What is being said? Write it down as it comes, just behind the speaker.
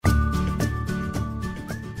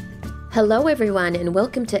Hello everyone and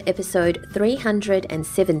welcome to episode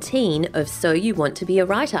 317 of So You Want to Be a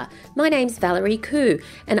Writer. My name's Valerie Khoo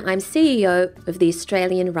and I'm CEO of the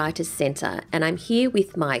Australian Writers Centre, and I'm here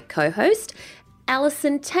with my co-host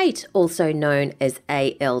Alison Tate, also known as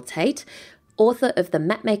A.L. Tate, author of the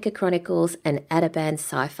Mapmaker Chronicles and Adaban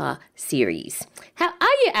Sci-Fi series. How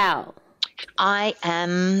are you, Al? I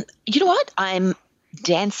am, you know what? I'm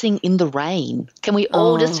dancing in the rain. Can we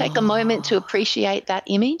all just take a moment to appreciate that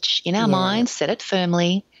image in our minds, set it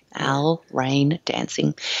firmly, Al, rain,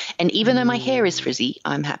 dancing. And even though my hair is frizzy,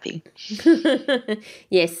 I'm happy.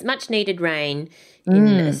 Yes, much needed rain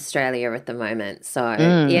in Australia at the moment. So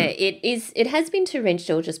yeah, it has been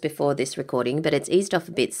torrential just before this recording, but it's eased off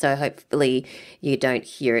a bit, so hopefully you don't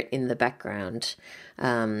hear it in the background.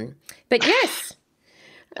 But yes.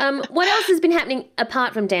 What else has been happening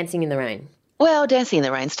apart from dancing in the rain? Well, dancing in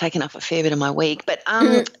the rain's taken up a fair bit of my week, but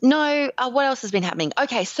no, what else has been happening?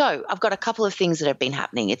 Okay, so I've got a couple of things that have been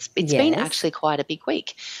happening. It's been actually quite a big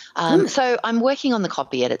week. So I'm working on the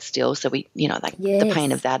copy edit still, so the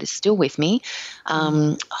pain of that is still with me.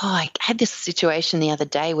 I had this situation the other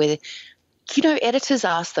day where, editors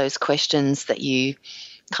ask those questions that you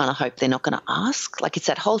kind of hope they're not going to ask. Like, it's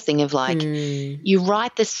that whole thing of you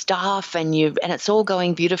write this stuff and it's all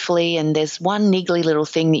going beautifully, and there's one niggly little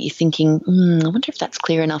thing that you're thinking, I wonder if that's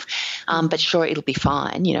clear enough. But sure, it'll be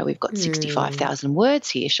fine. We've got 65,000 words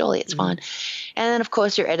here. Surely it's fine. And then, of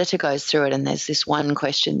course, your editor goes through it and there's this one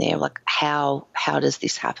question there, like, how does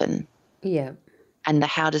this happen? Yeah. And the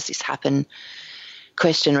how does this happen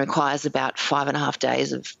question requires about 5.5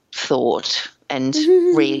 days of thought and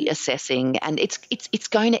reassessing, and it's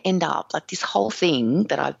going to end up like this whole thing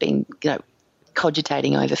that I've been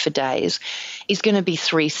cogitating over for days is going to be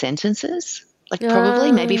 3 sentences, like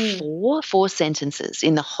probably maybe four sentences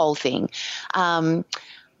in the whole thing.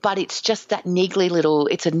 But it's just that niggly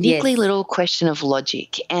little question of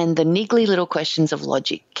logic, and the niggly little questions of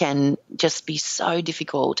logic can just be so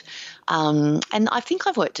difficult. And I think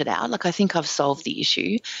I've worked it out. Like, I think I've solved the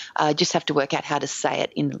issue. I just have to work out how to say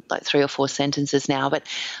it in like 3 or 4 sentences now. But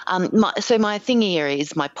my thing here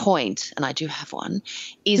is, my point, and I do have one,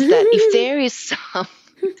 is that if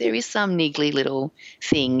there is some niggly little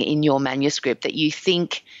thing in your manuscript that you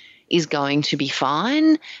think is going to be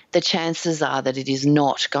fine, the chances are that it is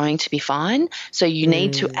not going to be fine. So you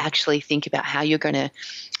need to actually think about how you're going to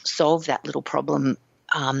solve that little problem.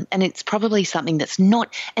 And it's probably something that's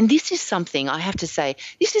not, and this is something I have to say,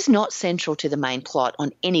 this is not central to the main plot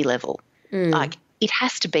on any level. Like, it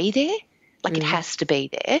has to be there. It has to be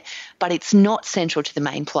there, but it's not central to the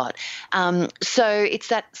main plot. So it's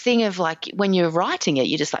that thing of, like, when you're writing it,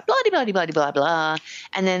 you're just like, blah, blah, blah, blah, blah, blah.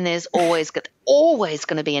 And then there's always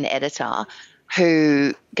going to be an editor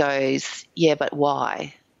who goes, yeah, but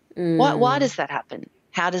why? Why does that happen?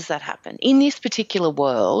 How does that happen? In this particular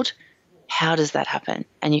world, how does that happen?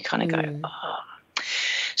 And you kind of go, oh.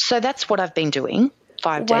 So that's what I've been doing,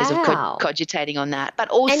 5 days of cogitating on that. But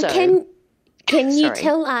also... And Can you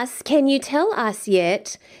tell us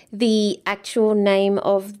yet the actual name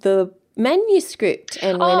of the manuscript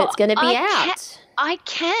and when it's going to be out? I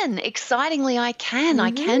can. Excitingly, I can.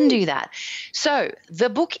 I can do that. So the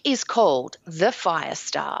book is called The Fire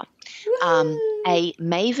Star, a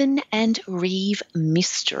Maven and Reeve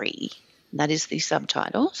mystery. That is the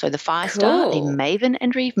subtitle. So The Fire Star, a Maven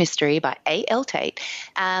and Reeve mystery by A.L. Tate.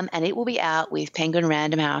 And it will be out with Penguin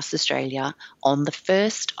Random House Australia on the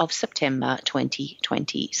 1st of September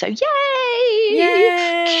 2020. So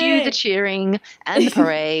yay! Cue the cheering and the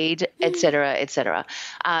parade, et cetera, et cetera.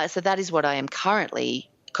 So that is what I am currently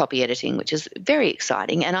copy editing, which is very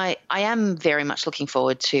exciting. And I am very much looking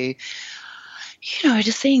forward to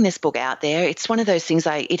just seeing this book out there. It's one of those things,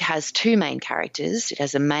 it has 2 main characters. It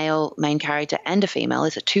has a male main character and a female.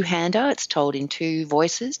 It's a 2-hander. It's told in 2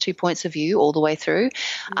 voices, 2 points of view all the way through.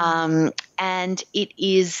 And it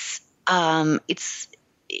is,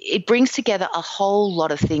 it brings together a whole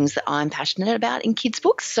lot of things that I'm passionate about in kids'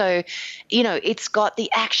 books. So, it's got the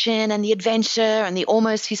action and the adventure and the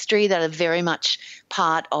almost history that are very much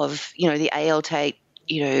part of, the A.L. Tate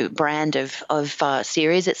brand of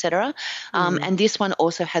series, etc. And this one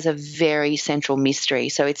also has a very central mystery.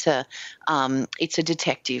 So it's a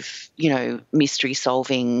detective, mystery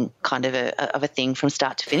solving kind of a thing from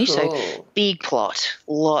start to finish. Cool. So big plot,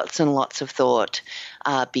 lots and lots of thought,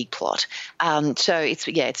 big plot. So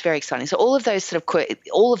it's very exciting. So all of those sort of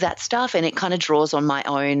all of that stuff, and it kind of draws on my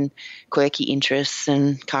own quirky interests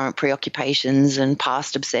and current preoccupations and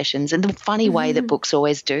past obsessions, and the funny way that books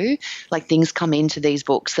always do. Like, things come into these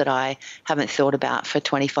books that I haven't thought about for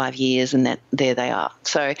 25 years, and there they are.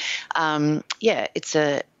 So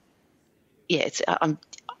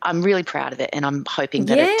I'm really proud of it, and I'm hoping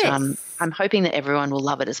that I'm hoping that everyone will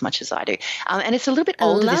love it as much as I do. And it's a little bit I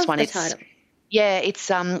older. love This one, the title. yeah, it's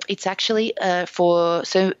actually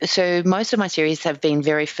so most of my series have been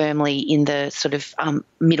very firmly in the sort of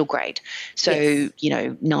middle grade. So,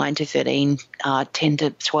 Yes. 9 to 13, 10 to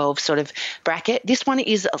 12 sort of bracket. This one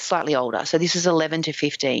is slightly older. So this is 11 to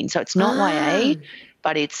 15. So it's not YA,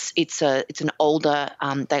 but it's an older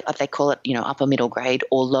they call it, upper middle grade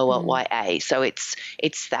or lower YA. So it's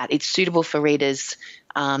suitable for readers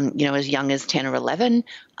as young as 10 or 11,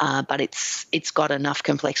 but it's got enough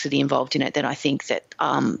complexity involved in it that I think that,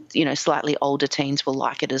 slightly older teens will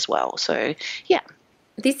like it as well. So, yeah.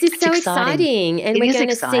 This is so exciting. And we're going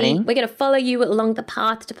to follow you along the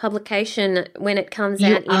path to publication when it comes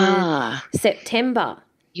out in September.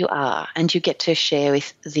 You are, and you get to share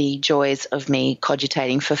with the joys of me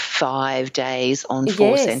cogitating for 5 days on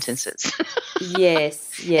 4 sentences.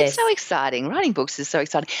 Yes. It's so exciting. Writing books is so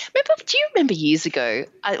exciting. Do you remember years ago?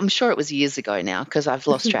 I'm sure it was years ago now because I've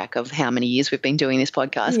lost track of how many years we've been doing this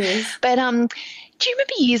podcast. Yes. But do you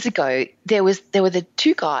remember years ago there were the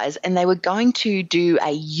 2 guys and they were going to do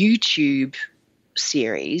a YouTube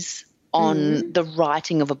series on the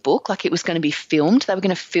writing of a book, like it was going to be filmed. They were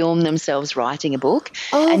going to film themselves writing a book.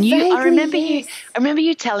 Oh, and I remember yes.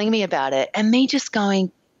 you telling me about it and me just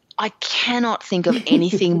going, I cannot think of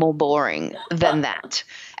anything more boring than that.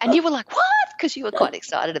 And you were like, what? Because you were quite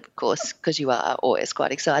excited, of course, because you are always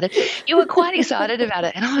quite excited. You were quite excited about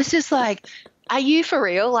it. And I was just like, are you for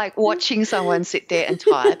real? Like watching someone sit there and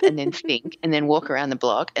type and then think and then walk around the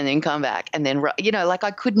block and then come back and then, like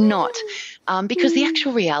I could not, because the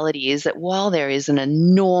actual reality is that while there is an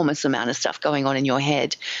enormous amount of stuff going on in your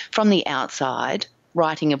head, from the outside,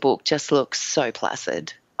 writing a book just looks so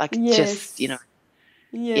placid. Like just, Yes.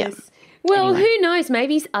 Yeah. Well, Anyway. who knows?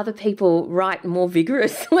 Maybe other people write more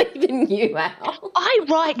vigorously than you, Al. I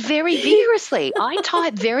write very vigorously. I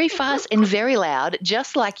type very fast and very loud,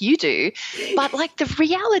 just like you do. But like the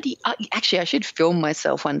reality, actually, I should film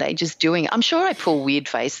myself one day just doing it. I'm sure I pull weird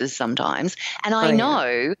faces sometimes. And I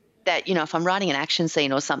know that, if I'm writing an action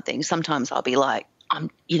scene or something, sometimes I'll be like,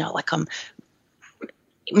 I'm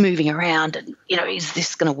moving around and, is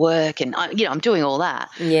this going to work? And, I'm doing all that.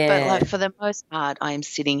 Yeah. But like for the most part, I am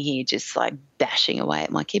sitting here just like bashing away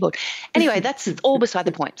at my keyboard. Anyway, that's all beside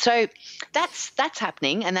the point. So that's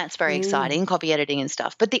happening and that's very exciting, copy editing and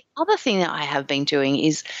stuff. But the other thing that I have been doing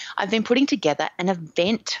is I've been putting together an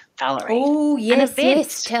event, Valerie. Oh, yes,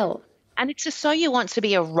 yes, tell. And it's a So You Want to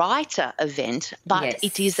Be a Writer event, but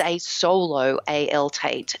it is a solo A.L.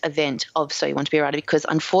 Tate event of So You Want to Be a Writer because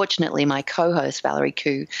unfortunately my co-host Valerie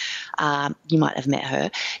Khoo, you might have met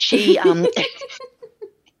her, she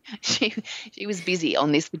she was busy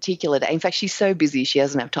on this particular day. In fact, she's so busy she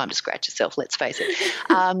doesn't have time to scratch herself, let's face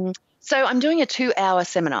it. So I'm doing a 2-hour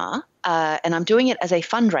seminar and I'm doing it as a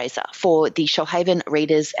fundraiser for the Shoalhaven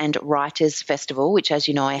Readers and Writers Festival, which, as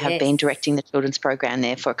you know, I have been directing the children's program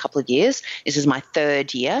there for a couple of years. This is my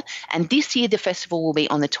 3rd year. And this year the festival will be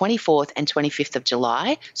on the 24th and 25th of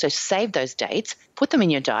July. So save those dates. Put them in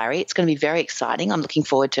your diary. It's going to be very exciting. I'm looking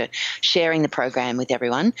forward to sharing the program with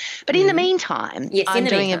everyone. But in the meantime,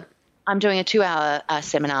 I'm doing a 2-hour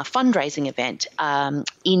seminar fundraising event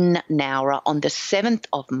in Nowra on the 7th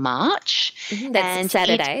of March. That's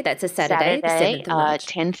Saturday. That's a Saturday, the 7th of March.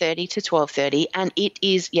 10:30 to 12:30. And it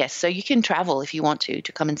is, so you can travel if you want to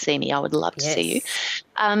come and see me. I would love to see you.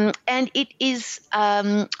 And it is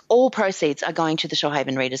all proceeds are going to the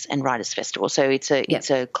Shoalhaven Readers and Writers Festival. So it's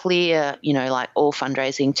a clear, like all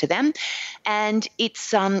fundraising to them. And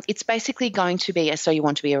it's basically going to be a So You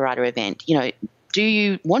Want to Be a Writer event. Do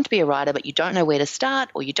you want to be a writer but you don't know where to start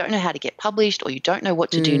or you don't know how to get published or you don't know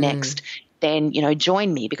what to do next? Then,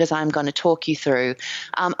 join me because I'm going to talk you through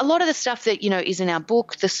a lot of the stuff that, is in our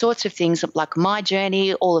book, the sorts of things like my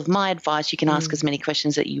journey, all of my advice. You can ask as many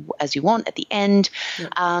questions as you want at the end,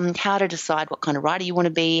 how to decide what kind of writer you want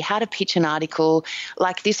to be, how to pitch an article.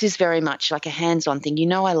 Like this is very much like a hands-on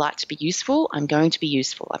thing. I like to be useful. I'm going to be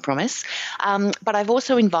useful, I promise. But I've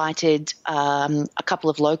also invited a couple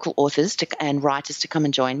of local authors and writers to come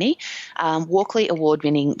and join me. Walkley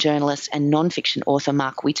Award-winning journalist and non-fiction author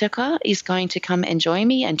Mark Whitaker is going to come and join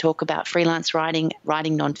me and talk about freelance writing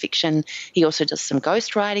nonfiction. He also does some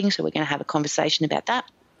ghost writing, so we're going to have a conversation about that.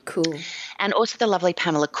 Cool. And also the lovely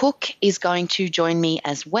Pamela Cook is going to join me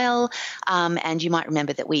as well. And you might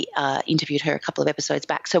remember that we interviewed her a couple of episodes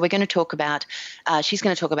back. So we're going to talk about, she's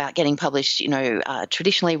going to talk about getting published,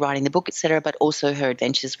 traditionally writing the book, etc., but also her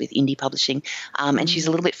adventures with indie publishing. And she's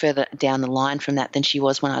a little bit further down the line from that than she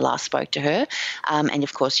was when I last spoke to her. And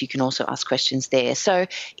of course, you can also ask questions there. So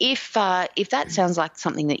if that sounds like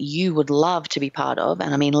something that you would love to be part of,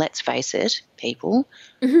 and I mean, let's face it, people,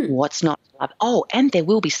 what's not to love? Oh, and there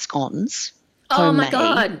will be scones. Oh, my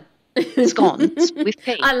God. Scones with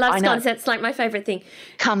tea. I love scones. That's like my favourite thing.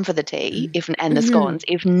 Come for the tea and the scones,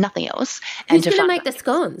 if nothing else. Who's going to make the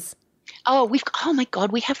scones? Oh my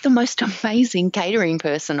God, we have the most amazing catering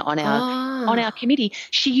person on our committee.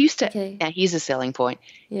 She used to. Okay. Now here's a selling point.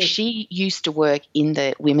 Yes. She used to work in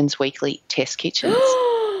the Women's Weekly test kitchens.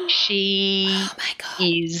 She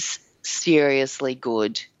is seriously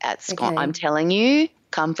good at scones. Okay. I'm telling you.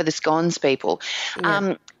 Come for the scones, people.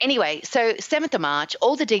 Yeah. Anyway, so 7th of March,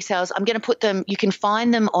 all the details, I'm going to put them, you can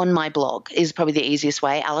find them on my blog is probably the easiest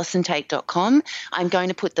way, alisontate.com. I'm going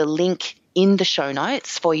to put the link in the show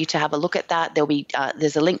notes for you to have a look at that. There'll be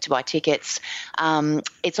there's a link to buy tickets.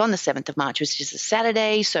 It's on the 7th of March, which is a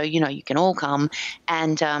Saturday, so, you can all come,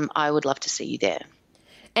 and I would love to see you there.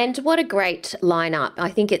 And what a great lineup. I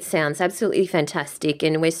think it sounds absolutely fantastic,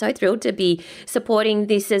 and we're so thrilled to be supporting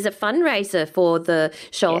this as a fundraiser for the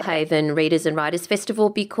Shoalhaven Readers and Writers Festival,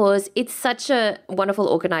 because it's such a wonderful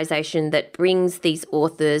organisation that brings these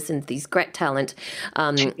authors and these great talent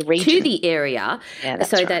to the area. Yeah,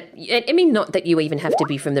 so that, I mean, not that you even have to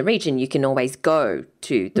be from the region. You can always go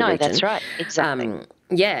to the region. No, that's right. Exactly.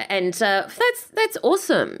 Yeah, and that's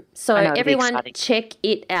awesome. So everyone check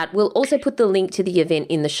it out. We'll also put the link to the event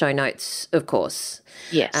in the show notes, of course.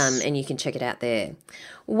 Yes. And you can check it out there.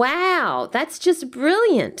 Wow, that's just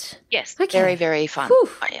brilliant. Yes, very, very fun. Whew.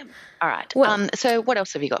 I am. All right. Well, so what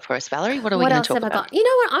else have you got for us, Valerie? What are we going to talk about? Got? You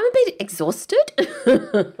know what? I'm a bit exhausted.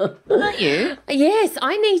 Are you? Yes,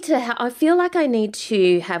 I need to. I feel like I need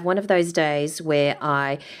to have one of those days where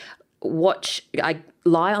I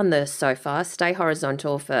lie on the sofa, stay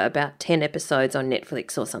horizontal for about 10 episodes on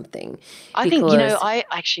Netflix or something. I think, I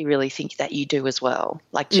actually really think that you do as well.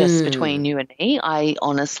 Like just between you and me, I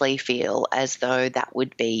honestly feel as though that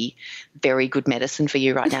would be very good medicine for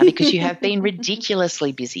you right now, because you have been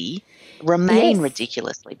ridiculously busy,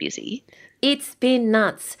 ridiculously busy. It's been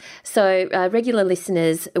nuts. So regular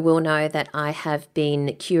listeners will know that I have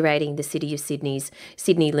been curating the City of Sydney's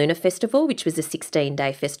Sydney Lunar Festival, which was a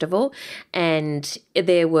 16-day festival, and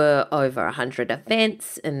there were over 100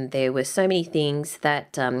 events, and there were so many things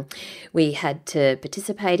that we had to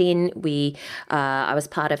participate in. I was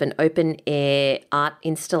part of an open-air art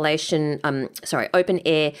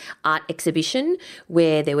exhibition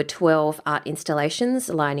where there were 12 art installations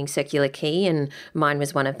lining Circular Quay, and mine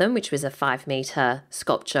was one of them, which was a 5-metre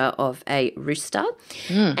sculpture of a rooster.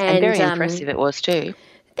 And very impressive it was too.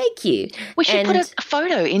 Thank you. We should put a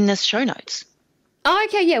photo in the show notes. Oh,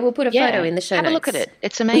 okay, yeah, we'll put a photo in the show notes. Have a look at it.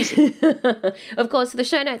 It's amazing. Of course, the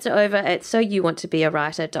show notes are over at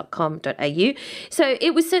soyouwanttobeawriter.com.au. So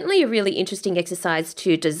it was certainly a really interesting exercise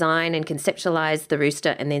to design and conceptualise the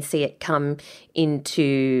rooster and then see it come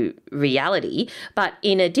into reality. But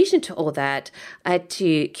in addition to all that, I had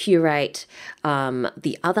to curate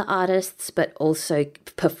the other artists, but also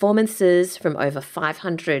performances from over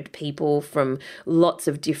 500 people from lots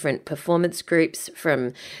of different performance groups,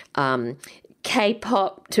 from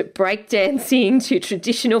K-pop to breakdancing to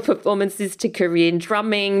traditional performances to Korean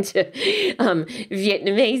drumming to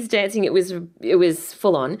Vietnamese dancing. It was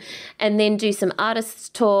full on. And then do some artists'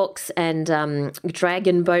 talks and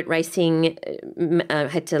dragon boat racing.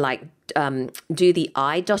 Had to do the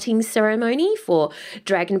eye dotting ceremony for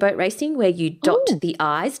dragon boat racing, where you dot the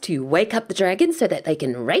eyes to wake up the dragons so that they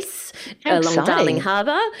can race along Darling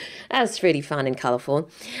Harbour. That was really fun and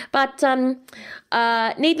colourful. But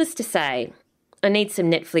needless to say, I need some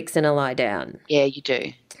Netflix and a lie down. Yeah, you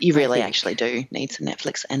do. You really actually do need some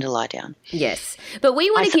Netflix and a lie down. Yes. But we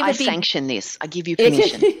want to give I sanction this. I give you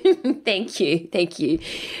permission. Thank you.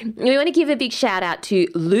 We want to give a big shout out to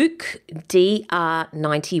Luke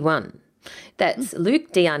DR91. That's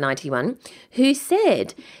Luke DR91, who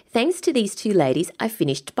said, "Thanks to these two ladies, I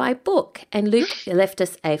finished my book." And Luke left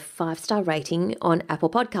us a 5-star rating on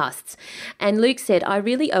Apple Podcasts. And Luke said, "I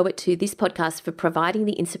really owe it to this podcast for providing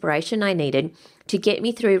the inspiration I needed to get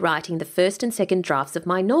me through writing the first and second drafts of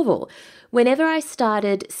my novel. Whenever I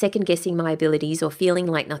started second-guessing my abilities or feeling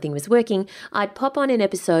like nothing was working, I'd pop on an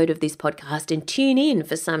episode of this podcast and tune in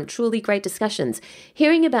for some truly great discussions.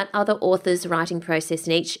 Hearing about other authors' writing process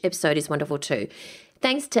in each episode is wonderful too.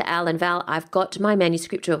 Thanks to Al and Val, I've got my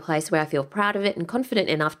manuscript to a place where I feel proud of it and confident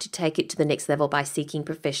enough to take it to the next level by seeking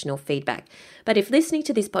professional feedback. But if listening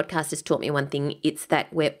to this podcast has taught me one thing, it's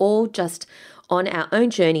that we're all just on our own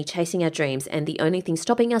journey chasing our dreams, and the only thing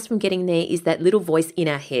stopping us from getting there is that little voice in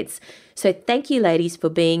our heads. So thank you, ladies, for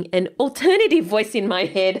being an alternative voice in my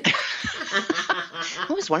head. I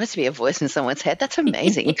always wanted to be a voice in someone's head. That's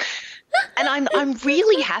amazing. And I'm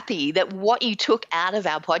really happy that what you took out of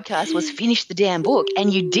our podcast was finish the damn book,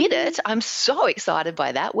 and you did it. I'm so excited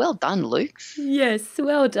by that. Well done, Luke. Yes,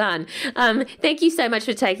 well done. Thank you so much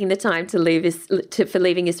for taking the time to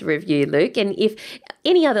leaving us a review, Luke. And if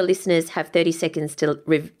any other listeners have 30 seconds to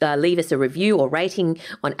leave us a review or rating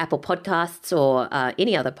on Apple Podcasts or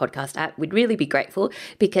any other podcast app, we'd really be grateful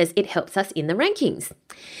because it helps us in the rankings.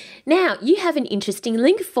 Now, you have an interesting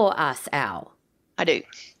link for us, Al. I do.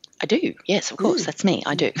 Yes, of course. That's me.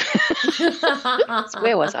 I do.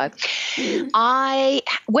 Where was I?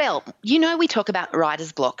 Well, we talk about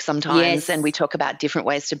writer's block sometimes, yes, and we talk about different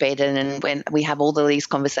ways to beat it, and when we have all of these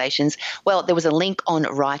conversations. Well, there was a link on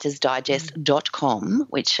writersdigest.com,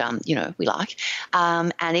 which, we like,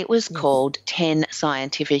 and it was called 10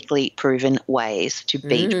 Scientifically Proven Ways to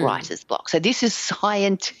Beat Writer's Block. So this is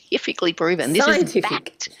scientifically proven. This is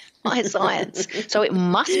backed by science. So it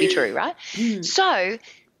must be true, right? So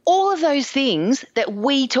all of those things that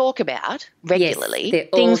we talk about regularly, yes,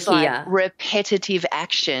 things like repetitive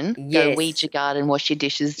action, yes, go weed your garden, wash your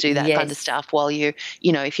dishes, do that kind of stuff while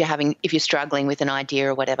if you're struggling with an idea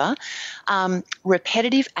or whatever.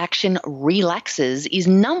 Repetitive action relaxes is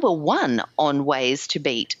number one on ways to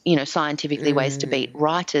beat, scientifically ways to beat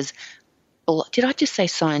writers. Did I just say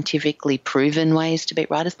scientifically proven ways to beat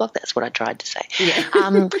writer's block? That's what I tried to say.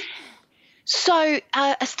 Yeah. So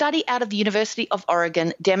a study out of the University of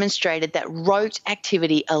Oregon demonstrated that rote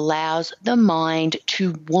activity allows the mind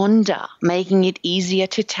to wander, making it easier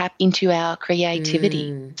to tap into our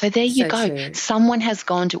creativity. So there you go. True. Someone has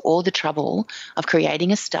gone to all the trouble of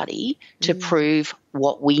creating a study to prove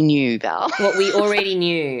what we knew, Val. What we already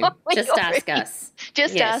knew. Ask us.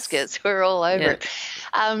 Just ask us. We're all over it.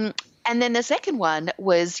 And then the second one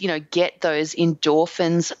was, get those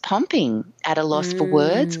endorphins pumping. At a loss for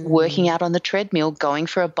words, working out on the treadmill, going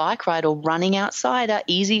for a bike ride, or running outside are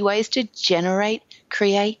easy ways to generate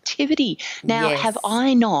creativity. Now, have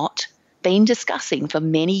I not been discussing for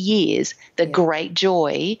many years the great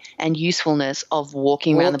joy and usefulness of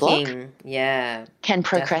walking around the block? Yeah. Can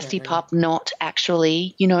Procrasti Pup not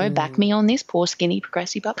actually, back me on this? Poor skinny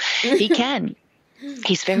Procrasti Pup. He can.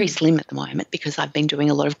 He's very slim at the moment because I've been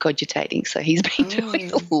doing a lot of cogitating, so he's been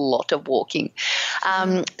doing a lot of walking.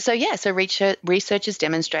 So researchers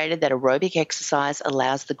demonstrated that aerobic exercise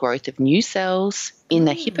allows the growth of new cells in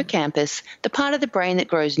the hippocampus, the part of the brain that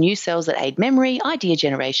grows new cells that aid memory, idea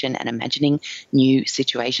generation, and imagining new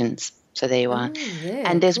situations. So there you are.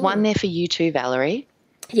 And there's one there for you too, Valerie.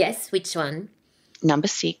 Yes, which one? Number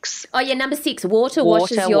 6. Oh, yeah, number 6. Water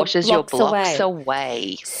washes your blocks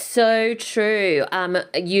away. So true.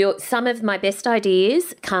 Some of my best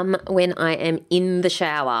ideas come when I am in the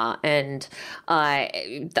shower, and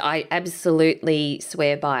I absolutely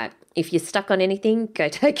swear by it. If you're stuck on anything, go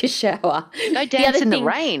take a shower. Go dance in the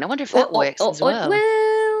rain. I wonder if that works as well. I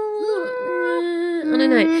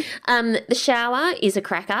don't know. The shower is a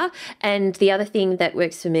cracker, and the other thing that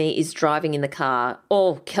works for me is driving in the car.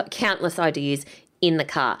 Countless ideas in the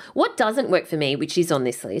car. What doesn't work for me, which is on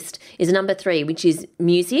this list, is number 3, which is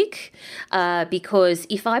music, because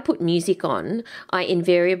if I put music on, I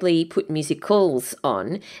invariably put musicals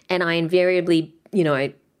on, and I invariably,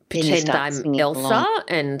 pretend I'm Elsa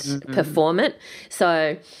and perform it.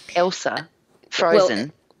 So Elsa,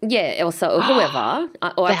 Frozen. Yeah, Elsa or whoever.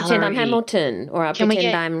 Or I pretend I'm Hamilton, or I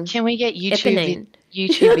pretend I'm Can we get YouTube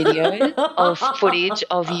videos of footage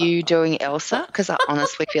of you doing Elsa? Because I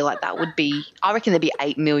honestly feel like that would be, I reckon there'd be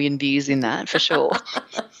 8 million views in that for sure.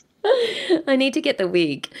 I need to get the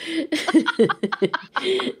wig.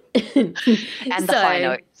 And the high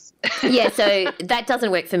notes. So that doesn't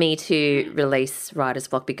work for me to release writer's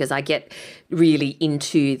block because I get really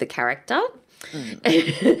into the character.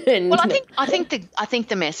 Well, I think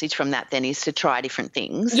the message from that then is to try different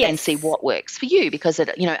things and see what works for you, because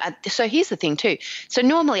so here's the thing too. So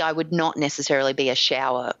normally I would not necessarily be a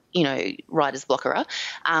shower, writer's blockerer.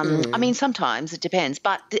 I mean, sometimes it depends,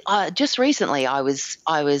 but just recently I was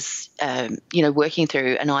working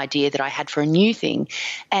through an idea that I had for a new thing,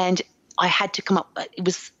 and I had to come up. It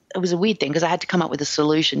was a weird thing because I had to come up with a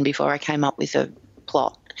solution before I came up with a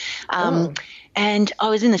plot. And I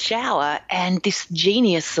was in the shower and this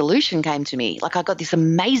genius solution came to me. Like I got this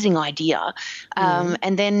amazing idea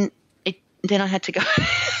and then then I had to go.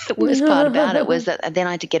 The worst part about it was that then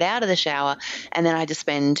I had to get out of the shower, and then I had to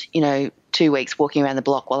spend, 2 weeks walking around the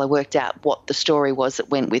block while I worked out what the story was that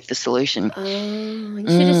went with the solution. Oh, you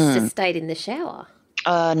should have just stayed in the shower.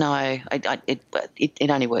 No, it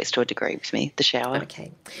only works to a degree with me, the shower.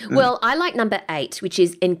 Okay. Well, I like number 8, which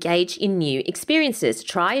is engage in new experiences.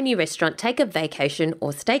 Try a new restaurant, take a vacation or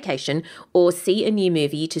staycation, or see a new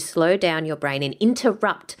movie to slow down your brain and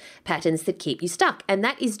interrupt patterns that keep you stuck. And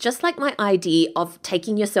that is just like my idea of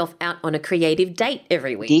taking yourself out on a creative date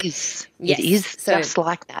every week. It is. Yes. It is So just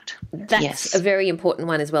like that. That's a very important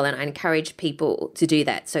one as well, and I encourage people to do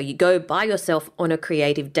that. So you go by yourself on a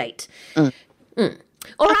creative date.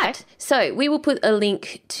 All right, so we will put a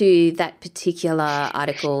link to that particular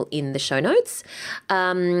article in the show notes.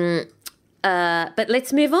 But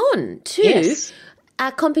let's move on to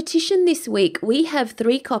our competition this week. We have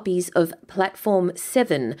 3 copies of Platform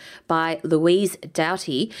 7 by Louise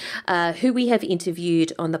Doughty, who we have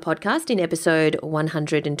interviewed on the podcast in episode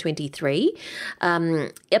 123. A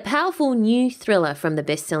powerful new thriller from the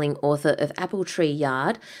best-selling author of Apple Tree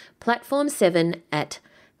Yard. Platform 7 at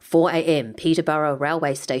 4 a.m. Peterborough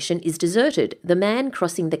Railway Station is deserted. The man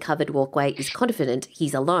crossing the covered walkway is confident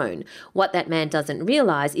he's alone. What that man doesn't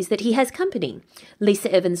realise is that he has company.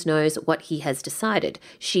 Lisa Evans knows what he has decided.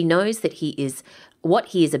 She knows that what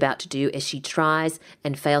he is about to do as she tries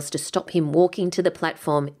and fails to stop him walking to the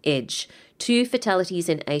platform edge. 2 fatalities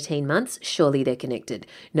in 18 months, surely they're connected.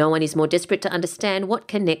 No one is more desperate to understand what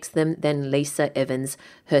connects them than Lisa Evans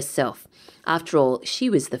herself. After all, she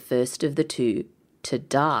was the first of the 2 to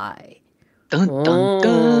die. Dun, dun,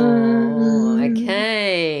 dun.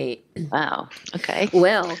 Okay. Wow. Okay.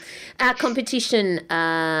 Well, our competition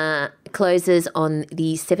closes on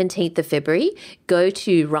the 17th of February. Go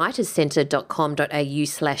to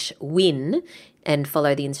writerscentre.com.au/win and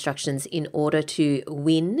follow the instructions in order to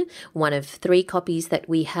win one of 3 copies that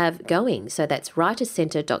we have going. So that's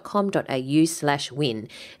writerscentre.com.au/win.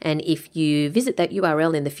 And if you visit that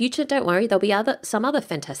URL in the future, don't worry, there'll be some other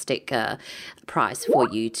fantastic prize for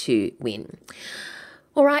you to win.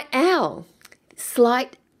 All right, Al,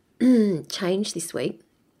 slight change this week.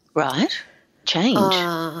 Right. Change.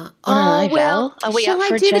 Val, Are we up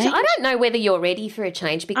for a change? I don't know whether you're ready for a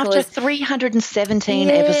change because after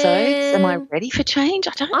 317 episodes, am I ready for change?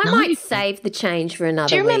 I don't know. I might save the change for another week.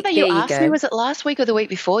 Do you remember week. you asked me, was it last week or the week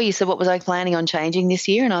before? You said, what was I planning on changing this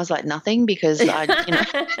year? And I was like, nothing, because So I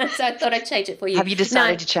thought I'd change it for you. Have you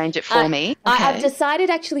decided to change it for me? I have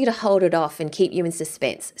decided actually to hold it off and keep you in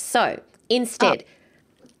suspense. So instead,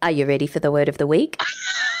 are you ready for the word of the week?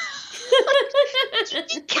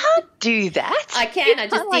 You can't do that. I can. I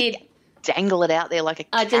just did. Dangle it out there like a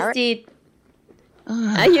carrot. I just did.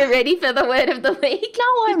 Are you ready for the word of the week? No,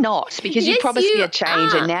 I'm not, because you Yes, promised me you a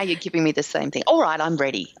change are. and now you're giving me the same thing. All right, I'm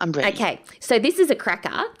ready. Okay, so this is a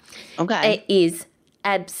cracker. Okay. It is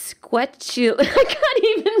absquatul. I can't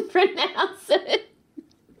even pronounce it.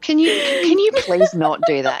 Can you please not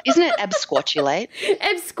do that? Isn't it absquatulate?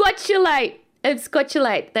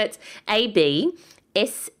 Absquatulate. That's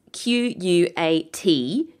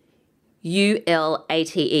ABSQUATULATE.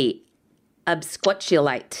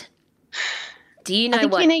 Absquatulate. Do you know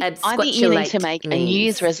what absquatulate I think you need to make means? a New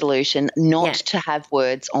Year's resolution not to have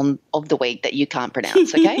words of the week that you can't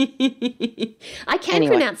pronounce, okay? I can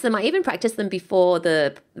pronounce them. I even practiced them before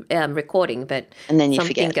the recording, but and then you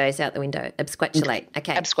something forget. goes out the window. Absquatulate.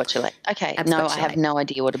 Okay. Absquatulate. Okay. Absquatulate. No, I have no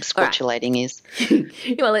idea what absquatulating is.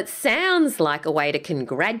 Well, it sounds like a way to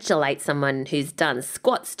congratulate someone who's done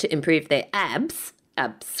squats to improve their abs.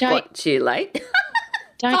 Absquatulate.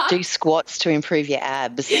 Don't do squats to improve your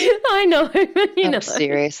abs. I know.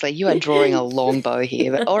 Seriously, you are drawing a long bow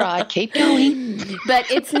here. But all right, keep going.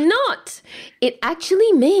 But it's not. It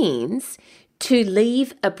actually means to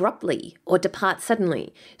leave abruptly or depart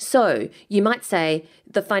suddenly. So you might say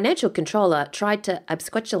the financial controller tried to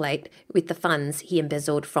absquatulate with the funds he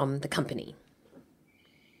embezzled from the company.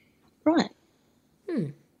 Right.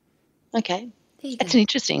 Okay. That's go.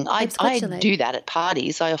 interesting. I do that at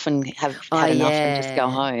parties. I often have had enough and just go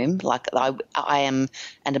home. Like I am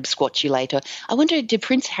an absquatulator. I wonder, do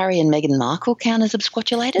Prince Harry and Meghan Markle count as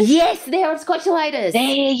absquatulators? Yes, they're absquatulators. There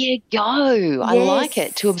you go. Yes. I like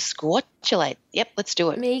it. To absquatulate. Yep, let's do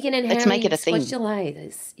it. Meghan and let's Harry make it a thing.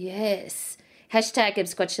 Absquatulators. Yes. Hashtag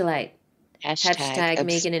absquatulate. Hashtag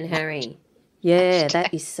Meghan and Harry. Yeah,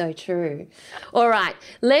 that is so true. All right,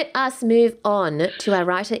 let us move on to our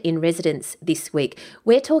writer in residence this week.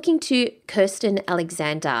 We're talking to Kirsten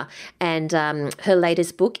Alexander, and her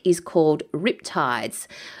latest book is called Riptides.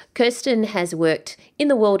 Kirsten has worked in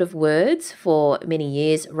the world of words for many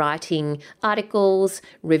years, writing articles,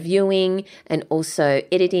 reviewing, and also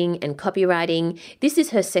editing and copywriting. This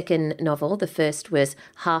is her second novel. The first was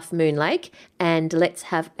Half Moon Lake, and let's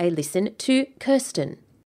have a listen to Kirsten.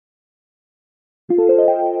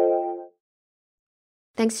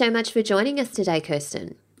 Thanks so much for joining us today,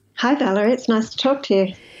 Kirsten. Hi, Valerie. It's nice to talk to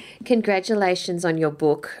you. Congratulations on your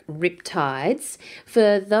book, Riptides.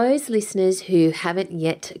 For those listeners who haven't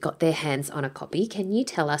yet got their hands on a copy, can you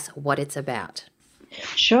tell us what it's about?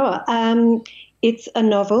 Sure. It's a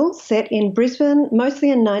novel set in Brisbane, mostly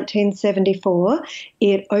in 1974.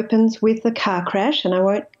 It opens with a car crash, and I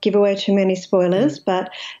won't give away too many spoilers, but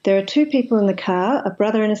there are two people in the car, a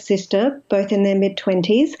brother and a sister, both in their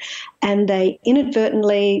mid-20s, and they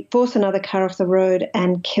inadvertently force another car off the road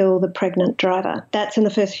and kill the pregnant driver. That's in the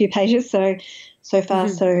first few pages, so far,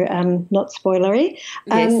 not spoilery.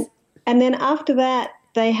 Yes. And then after that,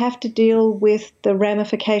 they have to deal with the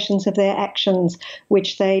ramifications of their actions,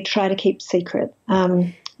 which they try to keep secret.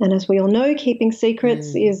 And as we all know, keeping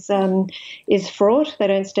secrets is fraught. They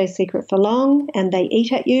don't stay secret for long, and they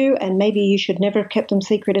eat at you, and maybe you should never have kept them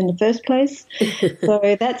secret in the first place.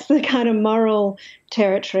 So that's the kind of moral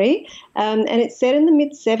territory. And it's set in the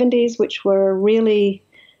mid-70s, which were a really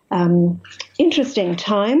interesting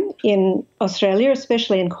time in Australia,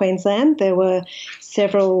 especially in Queensland. There were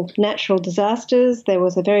several natural disasters. There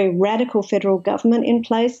was a very radical federal government in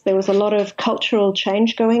place. There was a lot of cultural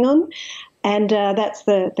change going on. And that's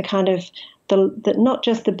the kind of, the not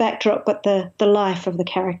just the backdrop, but the life of the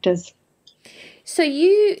characters. So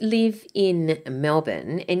you live in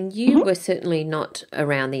Melbourne, and you were certainly not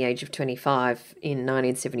around the age of 25 in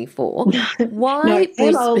 1974. Why? No,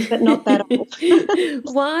 I'm old, but not that old.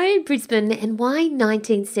 Why Brisbane, and why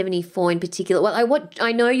 1974 in particular? Well,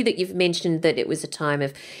 I know that you've mentioned that it was a time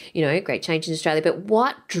of, great change in Australia, but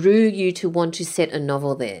what drew you to want to set a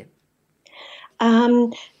novel there?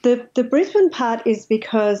 The Brisbane part is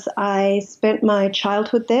because I spent my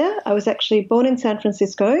childhood there. I was actually born in San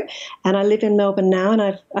Francisco, and I live in Melbourne now, and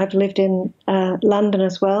I've lived in London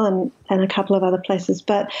as well, and a couple of other places.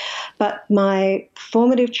 But my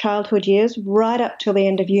formative childhood years, right up till the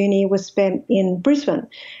end of uni, was spent in Brisbane,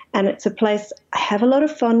 and it's a place I have a lot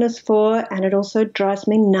of fondness for, and it also drives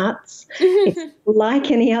me nuts. It's like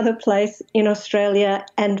any other place in Australia,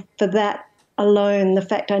 and for that alone, the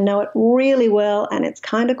fact I know it really well, and it's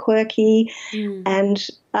kind of quirky, and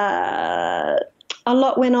a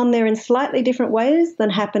lot went on there in slightly different ways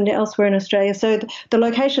than happened elsewhere in Australia. So the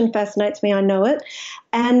location fascinates me, I know it.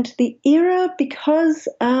 And the era, because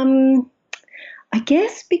the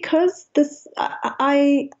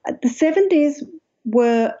 70s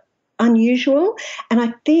were unusual, and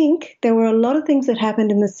I think there were a lot of things that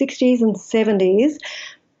happened in the 60s and 70s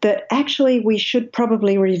that actually we should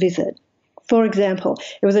probably revisit. For example,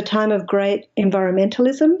 it was a time of great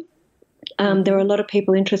environmentalism. There were a lot of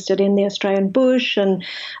people interested in the Australian bush and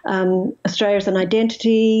Australia as an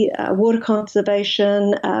identity, water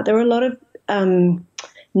conservation. There were a lot of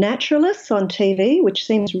naturalists on TV, which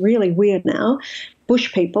seems really weird now,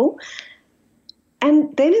 bush people.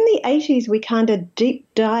 And then in the 80s, we kind of deep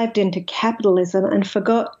dived into capitalism and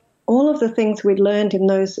forgot all of the things we'd learned in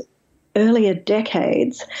those earlier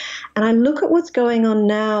decades. And I look at what's going on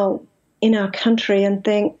now in our country and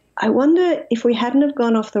think, I wonder if we hadn't have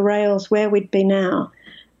gone off the rails, where we'd be now.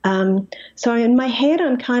 So in my head,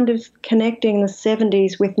 I'm kind of connecting the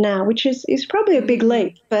 70s with now, which is probably a big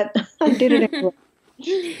leap, but I did it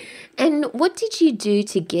anyway. And what did you do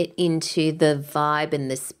to get into the vibe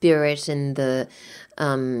and the spirit and the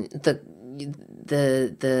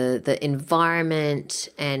environment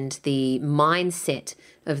and the mindset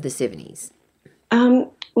of the 70s?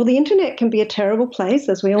 Well, the internet can be a terrible place,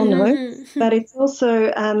 as we all know, but it's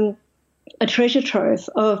also a treasure trove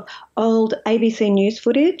of old ABC News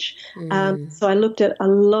footage. So I looked at a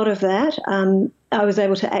lot of that. I was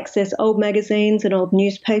able to access old magazines and old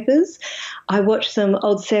newspapers. I watched some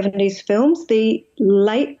old 70s films. The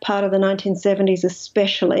late part of the 1970s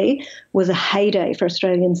especially was a heyday for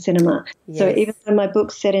Australian cinema. Yes. So even though my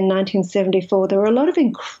book's set in 1974, there were a lot of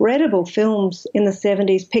incredible films in the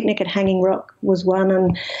 70s. Picnic at Hanging Rock was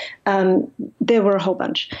one, and there were a whole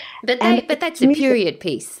bunch. But that's a period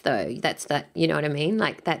piece, though. That's that, you know what I mean?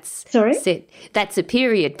 Like that's set. That's a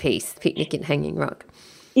period piece, Picnic at Hanging Rock.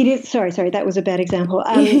 It is. Sorry, that was a bad example.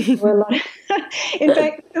 In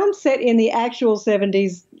fact, films set in the actual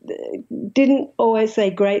 70s didn't always say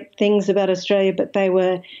great things about Australia, but they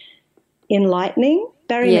were enlightening.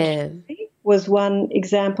 Barry McKenzie was one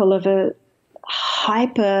example of a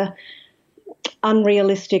hyper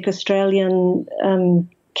unrealistic Australian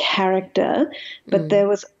character, but there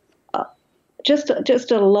was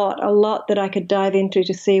just a lot that I could dive into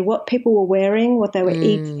to see what people were wearing, what they were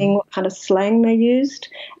eating, what kind of slang they used,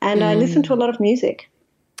 and I listened to a lot of music.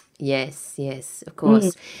 Yes, of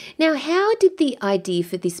course. Now, how did the idea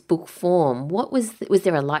for this book form? Was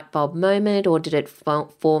there a light bulb moment, or did it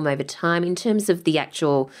form over time in terms of the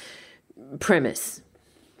actual premise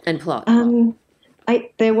and plot?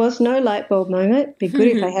 There was no light bulb moment. It'd be good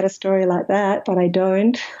if I had a story like that, but I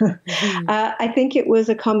don't. I think it was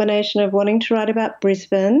a combination of wanting to write about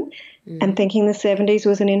Brisbane and thinking the 70s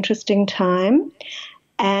was an interesting time,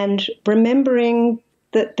 and remembering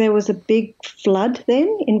that there was a big flood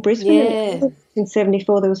then in Brisbane. Yeah. In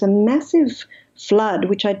 74 there was a massive flood,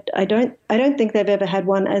 which I don't think they've ever had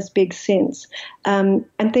one as big since. And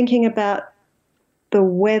thinking about the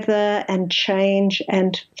weather and change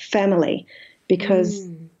and family, because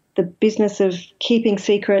the business of keeping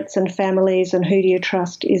secrets and families and who do you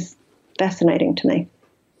trust is fascinating to me.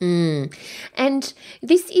 And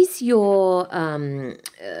this is your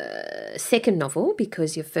second novel,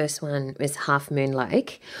 because your first one was Half Moon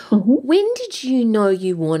Lake. When did you know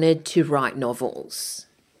you wanted to write novels?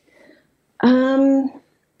 I'm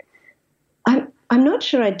not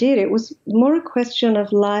sure I did. It was more a question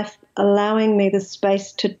of life allowing me the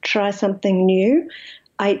space to try something new.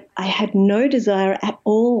 I had no desire at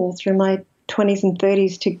all through my 20s and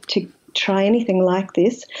 30s to try anything like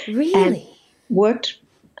this. Really? And worked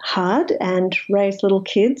hard and raised little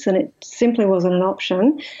kids, and it simply wasn't an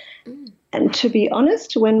option. And to be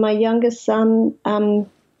honest, when my youngest son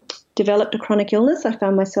developed a chronic illness, I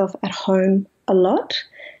found myself at home a lot,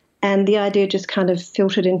 and the idea just kind of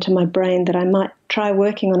filtered into my brain that I might try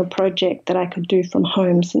working on a project that I could do from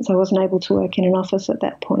home, since I wasn't able to work in an office at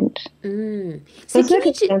that point. So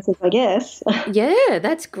circumstances, I guess. Yeah,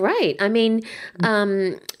 that's great. I mean,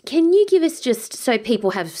 can you give us, just so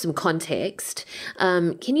people have some context,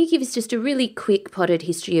 can you give us just a really quick potted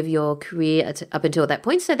history of your career up until that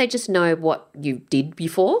point, so they just know what you did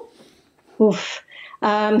before? Oof.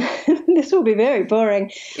 This will be very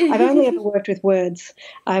boring. I've only ever worked with words.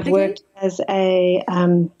 I've worked as a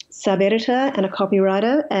sub-editor and a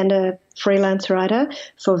copywriter and a freelance writer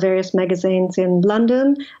for various magazines in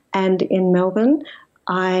London and in Melbourne.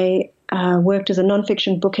 I worked as a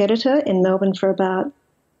non-fiction book editor in Melbourne for about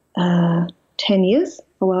 10 years,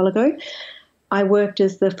 a while ago. I worked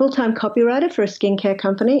as the full-time copywriter for a skincare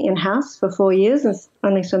company in-house for 4 years. There's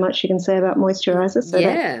only so much you can say about moisturisers, so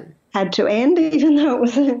that had to end, even though it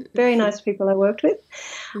was very nice people I worked with.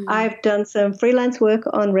 I've done some freelance work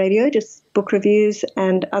on radio, just book reviews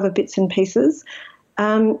and other bits and pieces.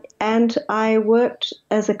 And I worked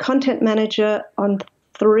as a content manager on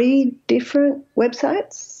 3 different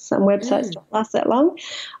websites. Some websites don't last that long.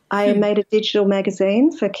 I made a digital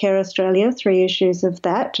magazine for Care Australia, 3 issues of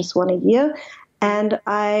that, just one a year. And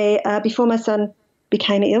I, before my son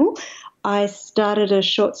became ill, I started a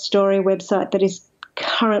short story website that is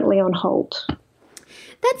currently on hold.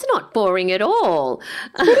 That's not boring at all.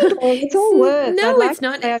 It's all words. No, I'd it's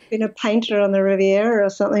not. Say I've been a painter on the Riviera or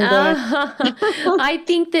something. I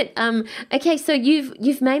think that okay. So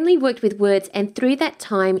you've mainly worked with words, and through that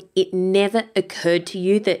time, it never occurred to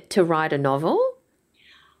you that to write a novel.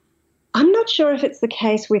 I'm not sure if it's the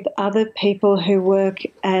case with other people who work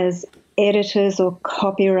as editors or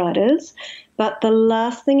copywriters, but the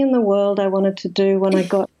last thing in the world I wanted to do when I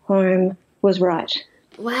got home was write.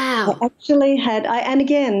 Wow. I actually had, and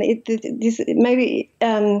again, maybe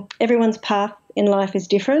everyone's path in life is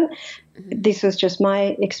different. This was just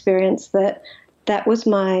my experience that was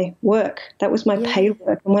my work. That was my paid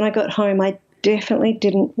work. And when I got home, I definitely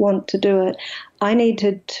didn't want to do it. I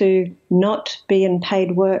needed to not be in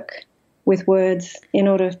paid work with words in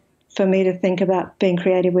order for me to think about being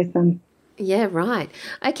creative with them. Yeah, right.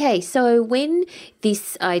 Okay, so when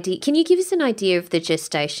this idea, can you give us an idea of the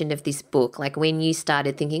gestation of this book? Like when you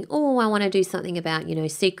started thinking, oh, I want to do something about,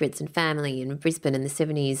 secrets and family and Brisbane in the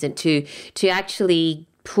 70s, and to actually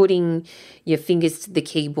putting your fingers to the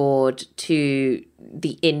keyboard to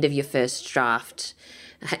the end of your first draft,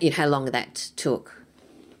 how long that took?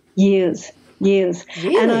 Years.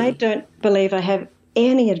 Really? And I don't believe I have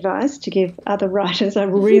any advice to give other writers. I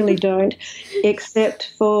really don't,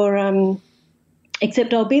 except I'll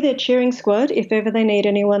be their cheering squad if ever they need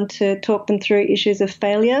anyone to talk them through issues of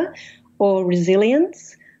failure or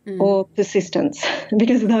resilience or persistence,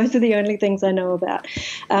 because those are the only things I know about.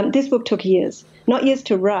 This book took years, not years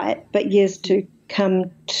to write, but years to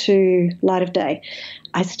come to light of day.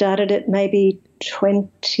 I started it maybe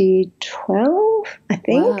 2012, I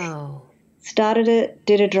think. Wow. Started it,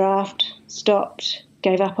 did a draft, stopped,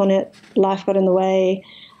 gave up on it. Life got in the way.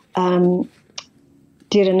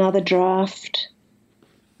 Did another draft,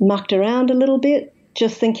 mucked around a little bit,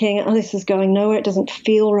 just thinking, oh, this is going nowhere. It doesn't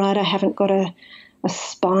feel right. I haven't got a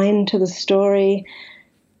spine to the story.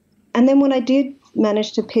 And then when I did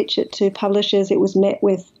manage to pitch it to publishers, it was met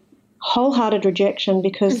with wholehearted rejection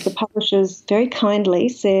because the publishers very kindly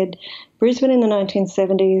said Brisbane in the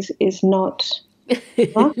 1970s is not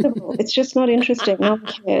marketable. It's just not interesting. No one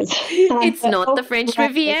cares. It's not the French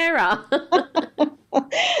Riviera.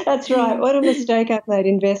 That's right. What a mistake I've made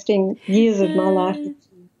investing years of my life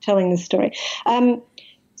telling this story.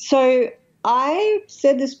 So I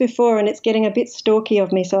said this before, and it's getting a bit stalky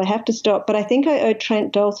of me, so I have to stop. But I think I owe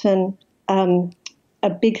Trent Dalton a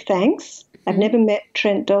big thanks. I've never met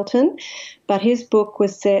Trent Dalton, but his book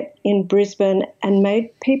was set in Brisbane and made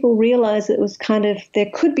people realise it was kind of, there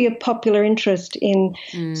could be a popular interest in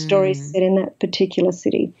stories set in that particular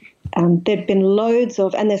city. There'd been loads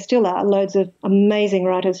of, and there still are, loads of amazing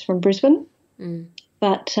writers from Brisbane.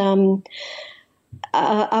 But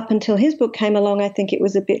up until his book came along, I think it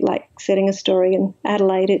was a bit like setting a story in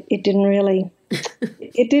Adelaide. It didn't really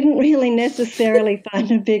necessarily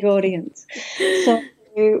find a big audience. So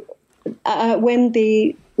when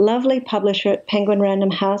the lovely publisher at Penguin Random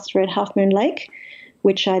House read Half Moon Lake,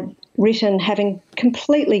 which I'd written having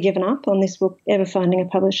completely given up on this book ever finding a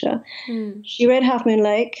publisher, she read Half Moon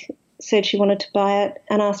Lake, said she wanted to buy it,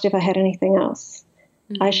 and asked if I had anything else.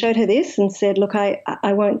 I showed her this and said, look, I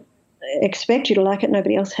won't expect you to like it.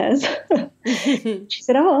 Nobody else has. She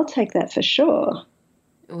said, oh, I'll take that for sure.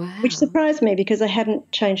 Wow. Which surprised me because I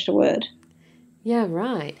hadn't changed a word. Yeah,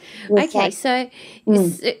 right. Okay, so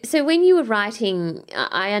when you were writing,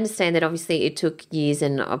 I understand that obviously it took years,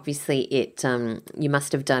 and obviously it you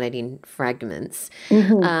must have done it in fragments.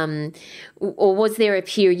 Or was there a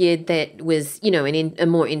period that was, a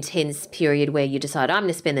more intense period where you decided, I'm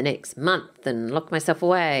going to spend the next month and lock myself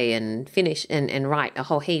away and finish and write a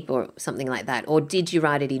whole heap or something like that? Or did you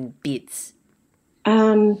write it in bits?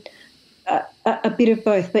 A bit of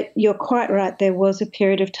both, but you're quite right. There was a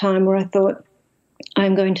period of time where I thought,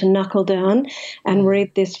 I'm going to knuckle down and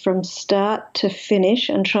read this from start to finish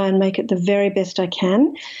and try and make it the very best I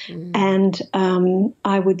can. And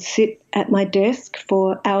I would sit at my desk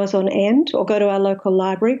for hours on end or go to our local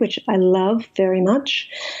library, which I love very much,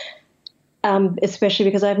 especially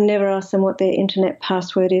because I've never asked them what their internet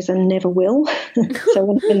password is and never will. So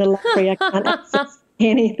when I'm in the library, I can't access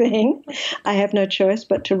anything. I have no choice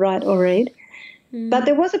but to write or read. But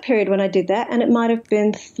there was a period when I did that, and it might have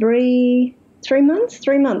been 3 months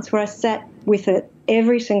where I sat with it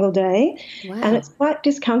every single day. Wow. And it's quite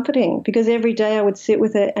discomforting because every day I would sit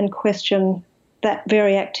with it and question that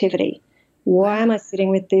very activity. Why am I sitting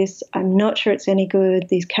with this? I'm not sure it's any good.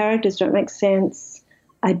 These characters don't make sense.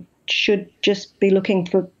 I should just be looking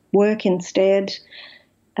for work instead.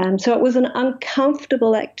 So it was an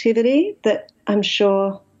uncomfortable activity that I'm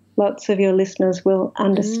sure lots of your listeners will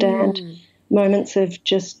understand. Moments of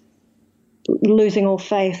just losing all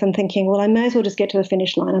faith and thinking, well, I may as well just get to the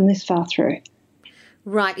finish line. I'm this far through.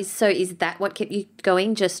 Right. So is that what kept you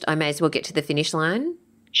going? Just I may as well get to the finish line?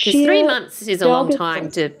 Because 3 months is a long time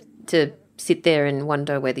to sit there and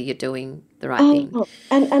wonder whether you're doing the right thing.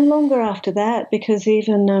 And longer after that, because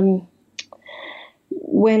even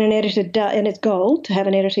when an editor does, and it's gold to have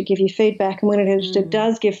an editor give you feedback, and when an editor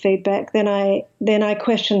does give feedback, then I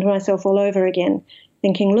questioned myself all over again,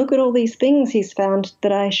 thinking, look at all these things he's found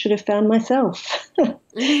that I should have found myself.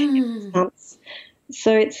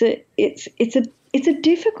 So it's a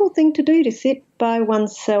difficult thing to do, to sit by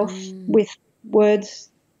oneself with words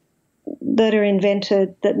that are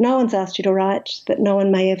invented, that no one's asked you to write, that no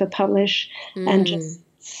one may ever publish, and just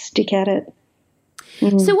stick at it.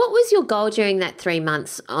 So what was your goal during that 3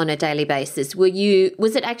 months on a daily basis?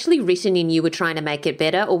 Was it actually written and you were trying to make it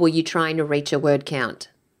better, or were you trying to reach a word count?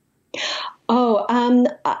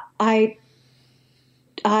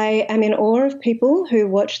 I am in awe of people who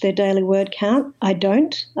watch their daily word count. I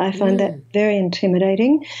don't. I find that very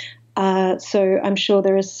intimidating. So I'm sure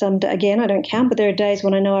there is some, again, I don't count, but there are days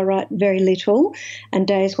when I know I write very little and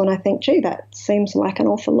days when I think, gee, that seems like an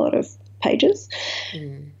awful lot of pages.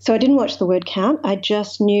 So I didn't watch the word count. I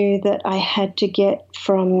just knew that I had to get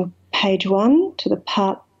from page 1 to the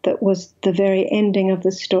part that was the very ending of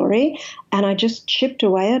the story, and I just chipped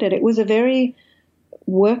away at it. It was a very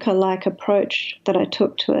worker-like approach that I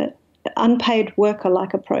took to it, unpaid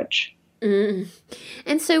worker-like approach. And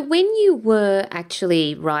so when you were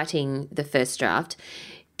actually writing the first draft,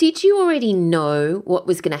 did you already know what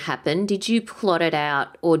was going to happen? Did you plot it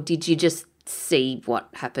out, or did you just see what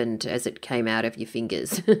happened as it came out of your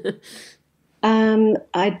fingers?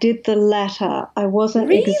 I did the latter. I wasn't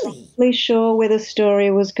Really? exactly sure where the story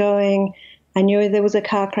was going. I knew there was a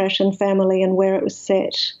car crash and family and where it was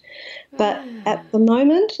set. But at the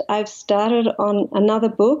moment, I've started on another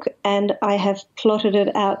book and I have plotted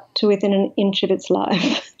it out to within an inch of its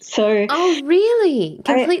life. So Oh, really?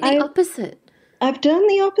 Completely opposite. I've done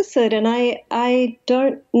the opposite, and I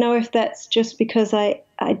don't know if that's just because I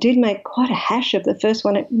did make quite a hash of the first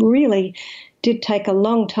one. It really did take a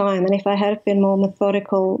long time, and if I had been more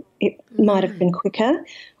methodical, it might have been quicker.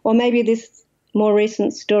 Or maybe this more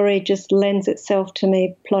recent story just lends itself to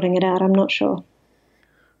me plotting it out. I'm not sure.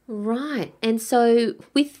 Right. And so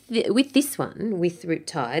with this one, with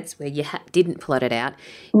Riptides, where you didn't plot it out,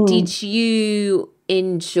 did you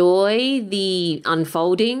enjoy the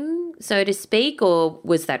unfolding, so to speak, or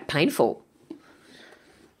was that painful?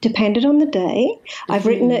 Depended on the day. I've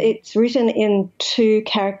written it. It's written in two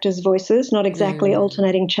characters' voices, not exactly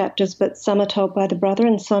alternating chapters, but some are told by the brother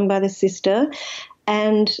and some by the sister.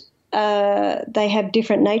 And they have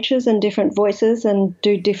different natures and different voices and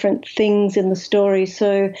do different things in the story.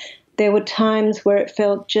 So there were times where it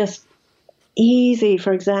felt just easy,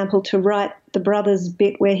 for example, to write the brother's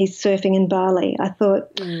bit where he's surfing in Bali. I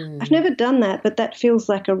thought, I've never done that, but that feels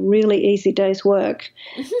like a really easy day's work.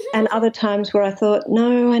 And other times where I thought,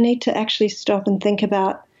 no, I need to actually stop and think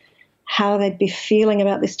about how they'd be feeling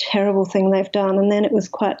about this terrible thing they've done. And then it was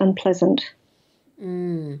quite unpleasant.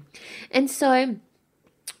 And so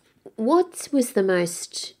what was the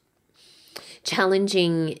most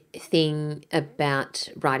challenging thing about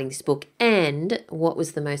writing this book, and what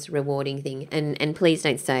was the most rewarding thing? And please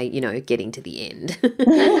don't say, getting to the end.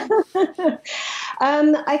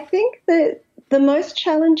 I think that the most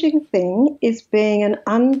challenging thing is being an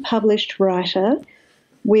unpublished writer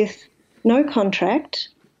with no contract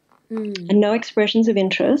and no expressions of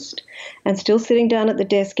interest, and still sitting down at the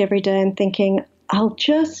desk every day and thinking, I'll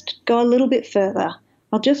just go a little bit further.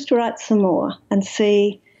 I'll just write some more and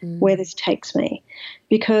see where this takes me,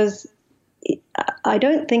 because I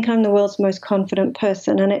don't think I'm the world's most confident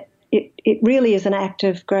person, and it really is an act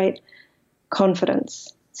of great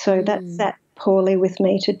confidence. So that sat poorly with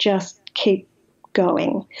me to just keep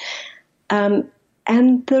going. And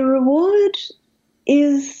the reward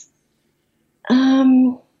is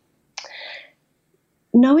knowing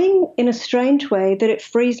in a strange way that it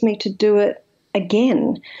frees me to do it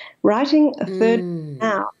again. Writing a third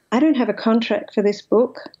now, I don't have a contract for this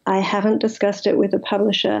book. I haven't discussed it with a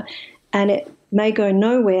publisher, and it may go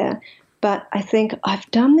nowhere, but I think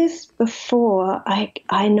I've done this before. I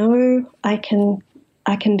know I can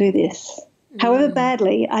do this. However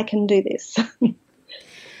badly, I can do this.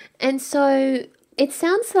 And so it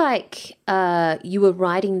sounds like you were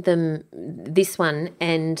writing them, this one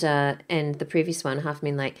and the previous one, Half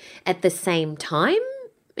Moon Lake, at the same time?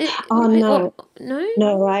 Oh, no. No?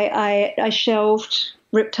 No, I shelved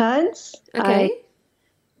Riptides. Okay.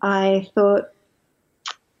 I thought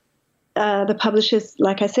the publishers,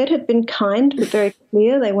 like I said, had been kind but very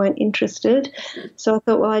clear. They weren't interested. So I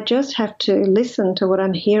thought, well, I just have to listen to what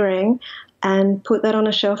I'm hearing and put that on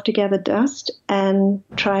a shelf to gather dust and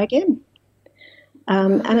try again.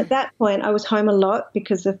 And at that point, I was home a lot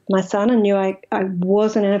because of my son and knew I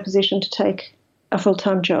wasn't in a position to take a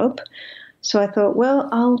full-time job. So I thought, well,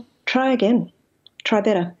 I'll try again, try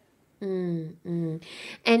better. And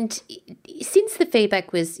since the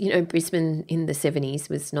feedback was, Brisbane in the 70s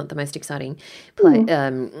was not the most exciting play,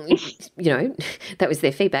 that was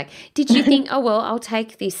their feedback. Did you think, oh, well, I'll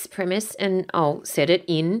take this premise and I'll set it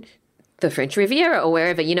in the French Riviera or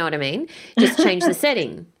wherever, you know what I mean? Just change the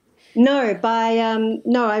setting. No,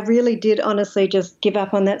 I really did honestly just give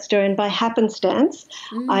up on that story. And by happenstance,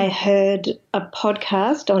 I heard a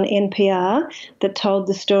podcast on NPR that told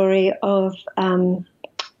the story of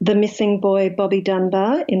the missing boy Bobby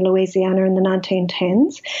Dunbar in Louisiana in the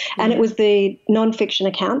 1910s. And it was the non-fiction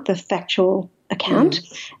account, the factual account,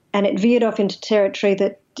 and it veered off into territory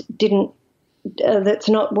that that's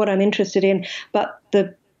not what I'm interested in. But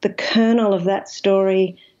the kernel of that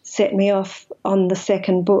story set me off on the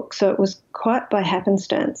second book, so it was quite by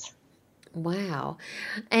happenstance. Wow.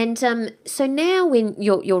 And so now when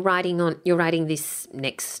you're writing this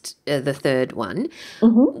next, the third one,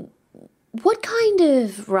 what kind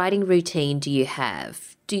of writing routine do you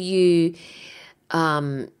have? Do you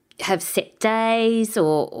have set days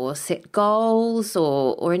or set goals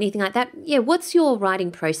or anything like that? Yeah, what's your writing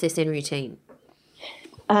process and routine?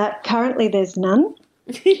 Currently there's none.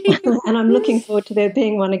 and I'm looking forward to there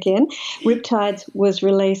being one again. Riptides was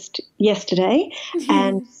released yesterday,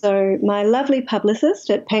 and so my lovely publicist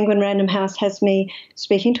at Penguin Random House has me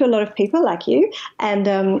speaking to a lot of people like you and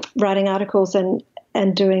writing articles and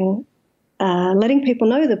doing letting people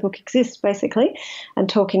know the book exists, basically, and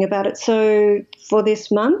talking about it. So for this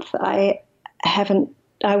month, I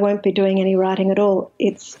won't be doing any writing at all.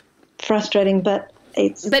 It's frustrating, but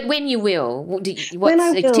it's... But when you will, what's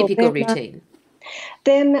a typical routine?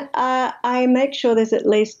 Then I make sure there's at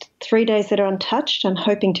least 3 days that are untouched. I'm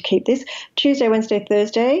hoping to keep this. Tuesday, Wednesday,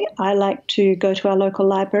 Thursday, I like to go to our local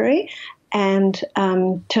library and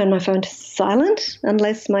turn my phone to silent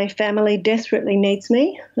unless my family desperately needs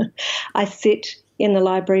me. I sit in the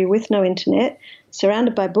library with no internet,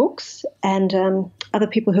 surrounded by books and other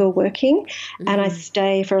people who are working, and I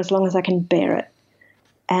stay for as long as I can bear it.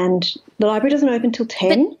 And the library doesn't open till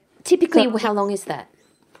 10. But typically, how long is that?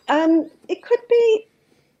 It could be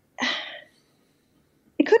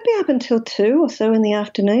up until 2 or so in the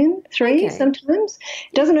afternoon, 3 sometimes.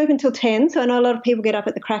 It doesn't open till 10, so I know a lot of people get up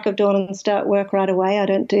at the crack of dawn and start work right away. I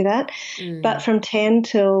don't do that. But from 10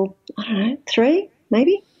 till, 3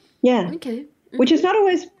 maybe. Yeah. Okay. Which is not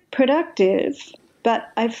always productive,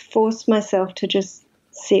 but I've forced myself to just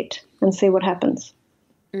sit and see what happens.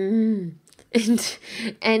 And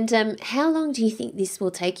how long do you think this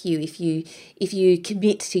will take you if you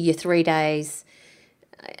commit to your 3 days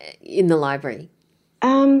in the library?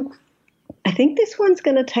 I think this one's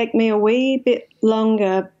going to take me a wee bit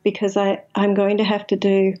longer because I'm going to have to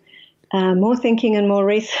do more thinking and more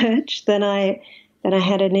research than I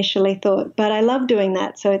had initially thought. But I love doing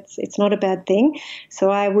that, so it's not a bad thing. So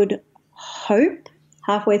I would hope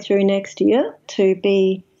halfway through next year to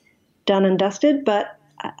be done and dusted, but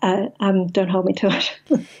don't hold me to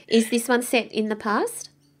it. Is this one set in the past?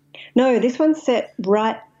 No, this one's set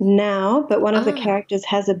right now, but one of the characters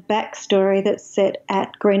has a backstory that's set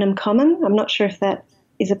at Greenham Common. I'm not sure if that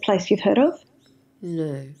is a place you've heard of.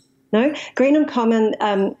 No. No? Greenham Common,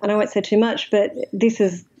 and I won't say too much, but this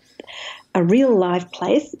is a real live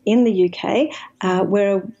place in the UK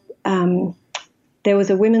where there was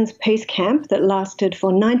a women's peace camp that lasted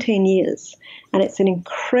for 19 years, and it's an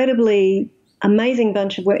incredibly amazing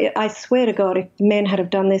bunch of work. I swear to God, if men had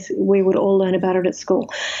have done this, we would all learn about it at school.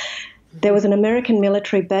 There was an American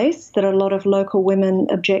military base that a lot of local women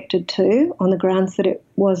objected to on the grounds that it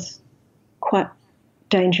was quite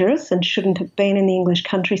dangerous and shouldn't have been in the English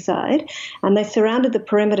countryside. And they surrounded the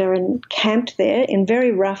perimeter and camped there in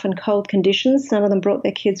very rough and cold conditions. Some of them brought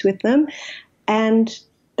their kids with them, and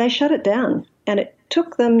they shut it down. And it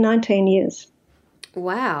took them 19 years.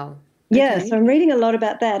 Wow. Yeah, so I'm reading a lot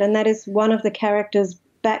about that, and that is one of the characters'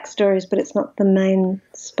 backstories, but it's not the main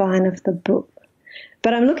spine of the book.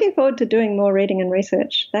 But I'm looking forward to doing more reading and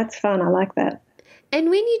research. That's fun. I like that. And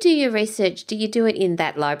when you do your research, do you do it in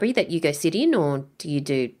that library that you go sit in, or do you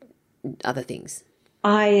do other things?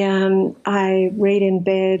 I read in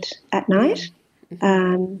bed at night,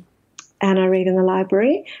 and I read in the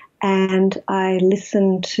library, and I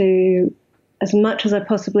listen to as much as I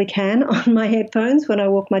possibly can on my headphones when I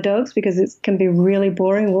walk my dogs, because it can be really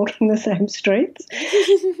boring walking the same streets.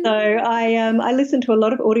 So I listen to a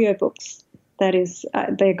lot of audiobooks. That is,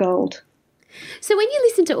 they're gold. So when you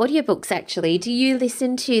listen to audiobooks, actually, do you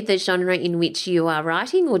listen to the genre in which you are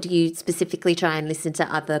writing, or do you specifically try and listen to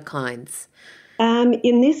other kinds?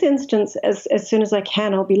 In this instance, as soon as I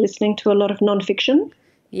can, I'll be listening to a lot of nonfiction.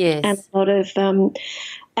 Yes. And a lot of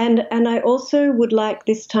and I also would like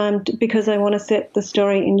this time because I want to set the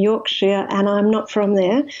story in Yorkshire, and I'm not from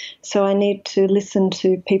there, so I need to listen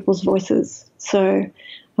to people's voices. So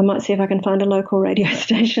I might see if I can find a local radio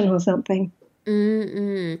station or something.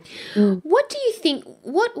 What do you think,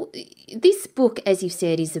 this book, as you've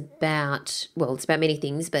said, is about, well, it's about many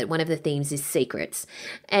things, but one of the themes is secrets.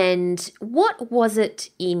 And what was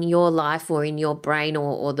it in your life or in your brain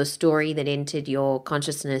or the story that entered your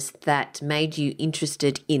consciousness that made you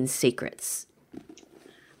interested in secrets?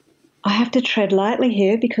 I have to tread lightly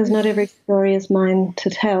here because not every story is mine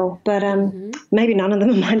to tell, but maybe none of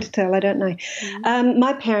them are mine to tell, I don't know.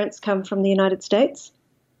 My parents come from the United States.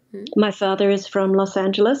 My father is from Los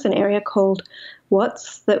Angeles, an area called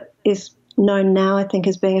Watts that is known now, I think,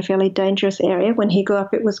 as being a fairly dangerous area. When he grew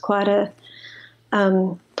up, it was quite a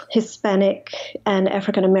Hispanic and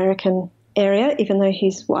African-American area, even though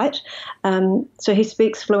he's white. So he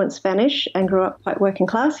speaks fluent Spanish and grew up quite working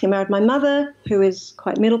class. He married my mother, who is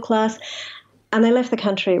quite middle class, and they left the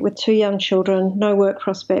country with 2 young children, no work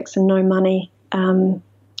prospects and no money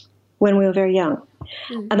when we were very young,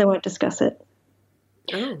 and they won't discuss it.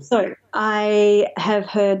 Oh. So I have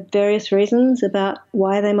heard various reasons about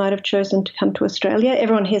why they might have chosen to come to Australia.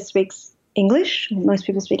 Everyone here speaks English. Most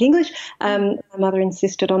people speak English. My mother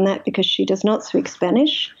insisted on that because she does not speak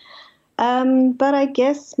Spanish. But I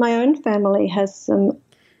guess my own family has some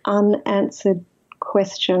unanswered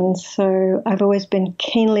questions. So I've always been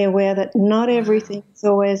keenly aware that not everything is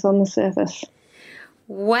always on the surface.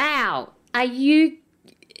 Wow.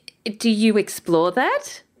 Do you explore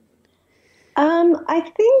that? I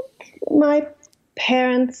think my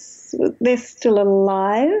parents, they're still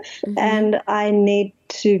alive, and I need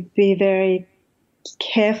to be very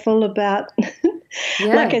careful about,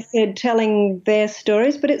 like I said, telling their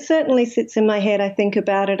stories, but it certainly sits in my head. I think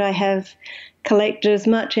about it. I have collected as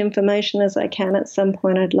much information as I can. At some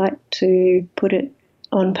point I'd like to put it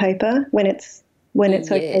on paper when it's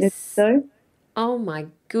okay to do so. Oh my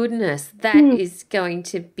goodness, that is going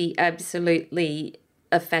to be absolutely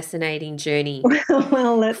a fascinating journey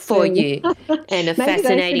for you and a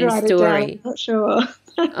fascinating story. I'm not sure.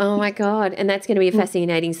 Oh my God. And that's going to be a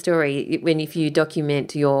fascinating story if you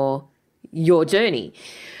document your journey.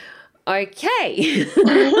 Okay.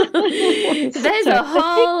 There's a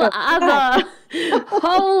whole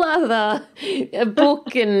other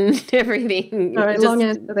book and everything. All right, long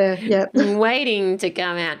answer there. Yeah. Waiting to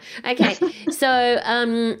come out. Okay. So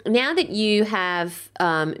now that you have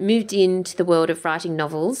moved into the world of writing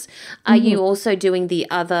novels, are you also doing the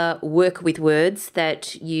other work with words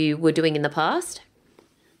that you were doing in the past?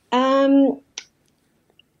 Not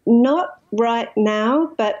right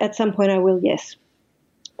now, but at some point I will, yes.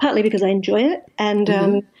 Partly because I enjoy it,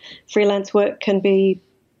 and freelance work can be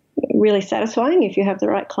really satisfying if you have the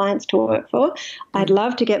right clients to work for. I'd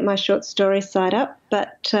love to get my short story site up,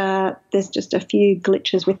 but there's just a few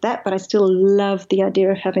glitches with that. But I still love the idea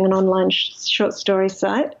of having an online short story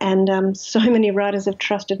site, and so many writers have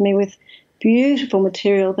trusted me with beautiful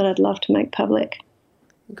material that I'd love to make public.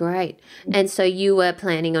 Great. And so you were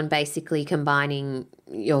planning on basically combining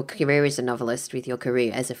your career as a novelist with your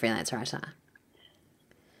career as a freelance writer?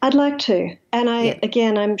 I'd like to. And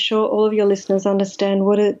again, I'm sure all of your listeners understand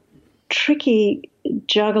what a tricky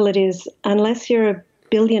juggle it is. Unless you're a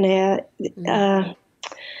billionaire,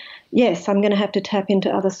 yes, I'm going to have to tap into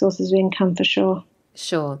other sources of income for sure.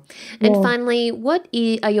 Sure. And finally, what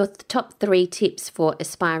are your top 3 tips for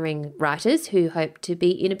aspiring writers who hope to be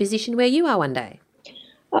in a position where you are one day?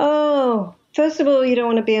 Oh, first of all, you don't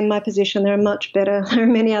want to be in my position. There are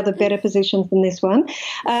many other better positions than this one.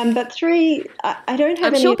 But 3, I don't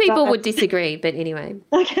have any. I'm sure people would disagree, but anyway.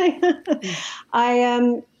 Okay.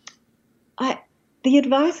 The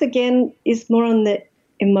advice, again, is more on the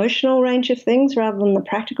emotional range of things rather than the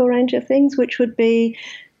practical range of things, which would be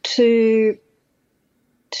to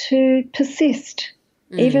persist,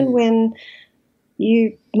 even when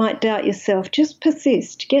you might doubt yourself. Just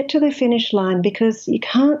persist. Get to the finish line, because you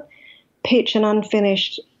can't pitch an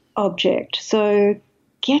unfinished object. So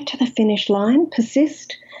get to the finish line,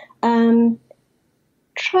 persist,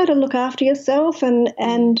 try to look after yourself and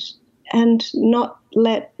not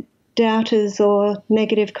let doubters or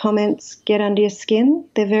negative comments get under your skin.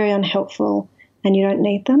 They're very unhelpful and you don't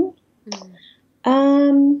need them.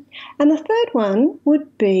 And the third one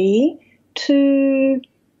would be to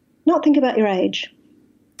not think about your age.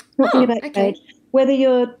 Your age. Whether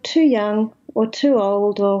you're too young or too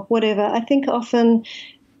old or whatever. I think often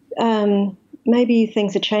maybe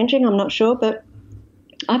things are changing, I'm not sure, but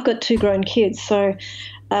I've got 2 grown kids, so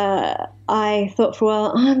I thought for a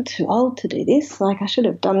while, I'm too old to do this. Like, I should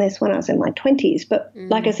have done this when I was in my 20s. But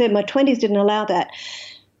like I said, my 20s didn't allow that.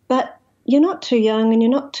 But you're not too young and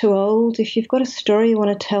you're not too old. If you've got a story you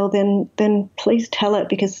want to tell, then please tell it,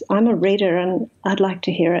 because I'm a reader and I'd like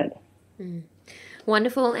to hear it.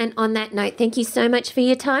 Wonderful. And on that note, thank you so much for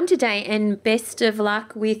your time today, and best of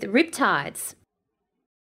luck with Riptides.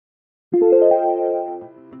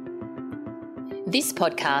 This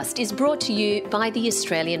podcast is brought to you by the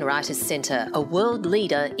Australian Writers Centre, a world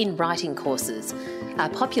leader in writing courses. Our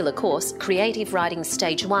popular course, Creative Writing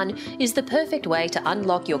Stage 1, is the perfect way to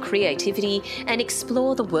unlock your creativity and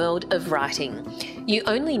explore the world of writing. You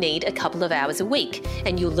only need a couple of hours a week,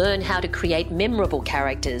 and you'll learn how to create memorable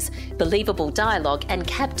characters, believable dialogue, and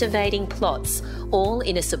captivating plots, all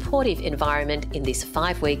in a supportive environment in this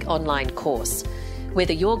 5-week online course.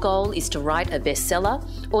 Whether your goal is to write a bestseller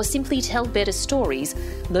or simply tell better stories,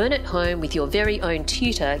 learn at home with your very own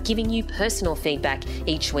tutor giving you personal feedback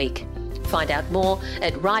each week. Find out more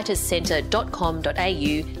at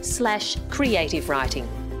writerscentre.com.au/creative writing.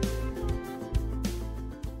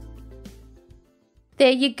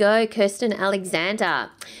 There you go, Kirsten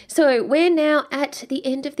Alexander. So we're now at the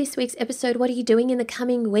end of this week's episode. What are you doing in the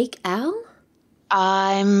coming week, Al?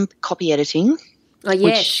 I'm copy editing. Oh,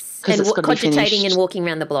 yes. Because it's got to be cogitating finished and walking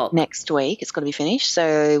around the block. next week. It's got to be finished.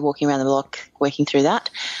 So walking around the block, working through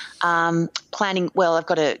that. Planning. Well, I've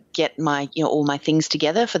got to get my all my things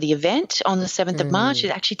together for the event on the 7th of March. It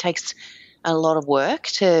actually takes a lot of work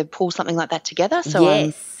to pull something like that together. So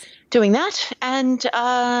I'm doing that, and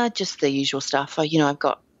just the usual stuff. I've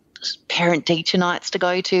got parent-teacher nights to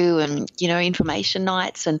go to, and information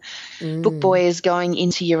nights, and Book Boy is going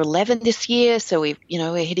into year 11 this year, so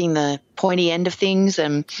we're hitting the pointy end of things,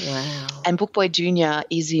 and Book Boy Junior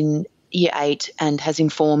is in year 8 and has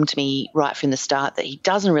informed me right from the start that he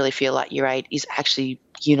doesn't really feel like year 8 is actually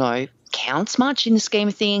counts much in the scheme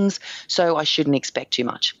of things, so I shouldn't expect too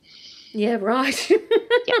much. Yeah, right.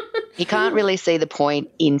 Yeah. He can't really see the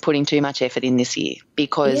point in putting too much effort in this year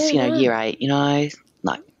because year 8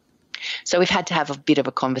 So we've had to have a bit of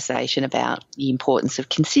a conversation about the importance of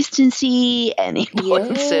consistency and the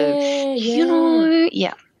importance of,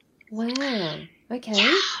 Wow. Okay.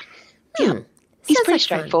 Yeah. He's Sounds pretty like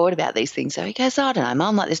straightforward about these things. So he goes, I don't know,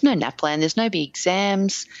 Mum, like there's no NAP plan, there's no big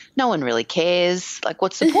exams, no one really cares. Like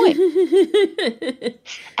what's the point?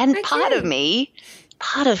 And part of me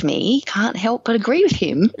can't help but agree with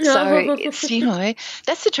him. So it's,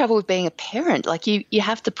 that's the trouble with being a parent. Like you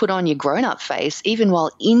have to put on your grown-up face even while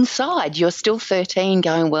inside you're still 13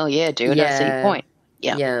 going, well, yeah, dude, I see your point.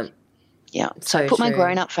 Yeah. So I put my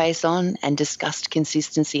grown-up face on and discussed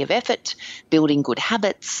consistency of effort, building good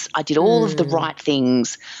habits. I did all of the right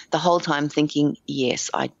things the whole time thinking, yes,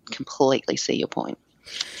 I completely see your point.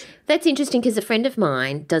 That's interesting because a friend of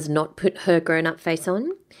mine does not put her grown-up face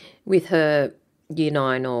on with her year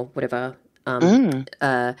 9 or whatever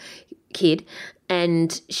kid,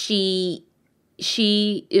 and it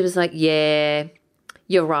was like, yeah,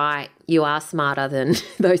 you're right, you are smarter than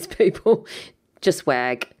those people, just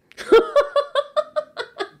wag.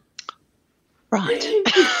 Right.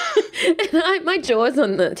 And my jaw's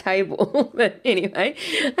on the table. But anyway,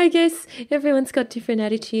 I guess everyone's got different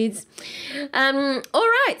attitudes. All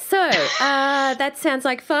right, so that sounds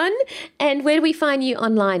like fun. And where do we find you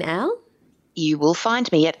online, Al? You will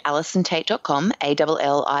find me at AllisonTait.com,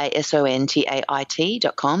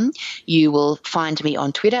 ALLISONTAIT.com. You will find me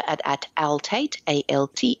on Twitter at AlTait,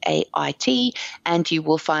 ALTAIT, and you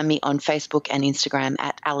will find me on Facebook and Instagram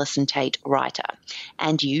at Allison Tait Writer.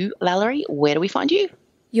 And you, Valerie, where do we find you?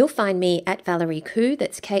 You'll find me at Valerie Khoo,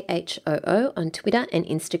 that's KHOO, on Twitter and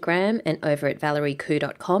Instagram, and over at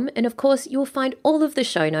valeriekoo.com. And of course, you'll find all of the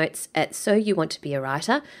show notes at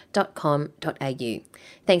soyouwanttobeawriter.com.au.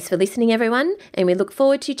 Thanks for listening, everyone, and we look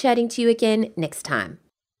forward to chatting to you again next time.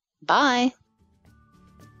 Bye.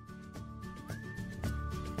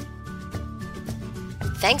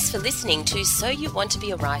 Thanks for listening to So You Want to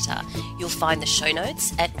Be a Writer. You'll find the show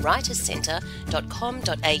notes at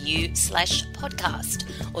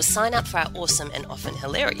writerscentre.com.au/podcast, or sign up for our awesome and often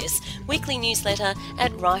hilarious weekly newsletter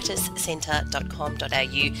at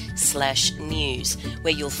writerscentre.com.au/news,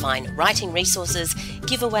 where you'll find writing resources,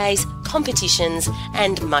 giveaways, competitions,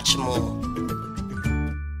 and much more.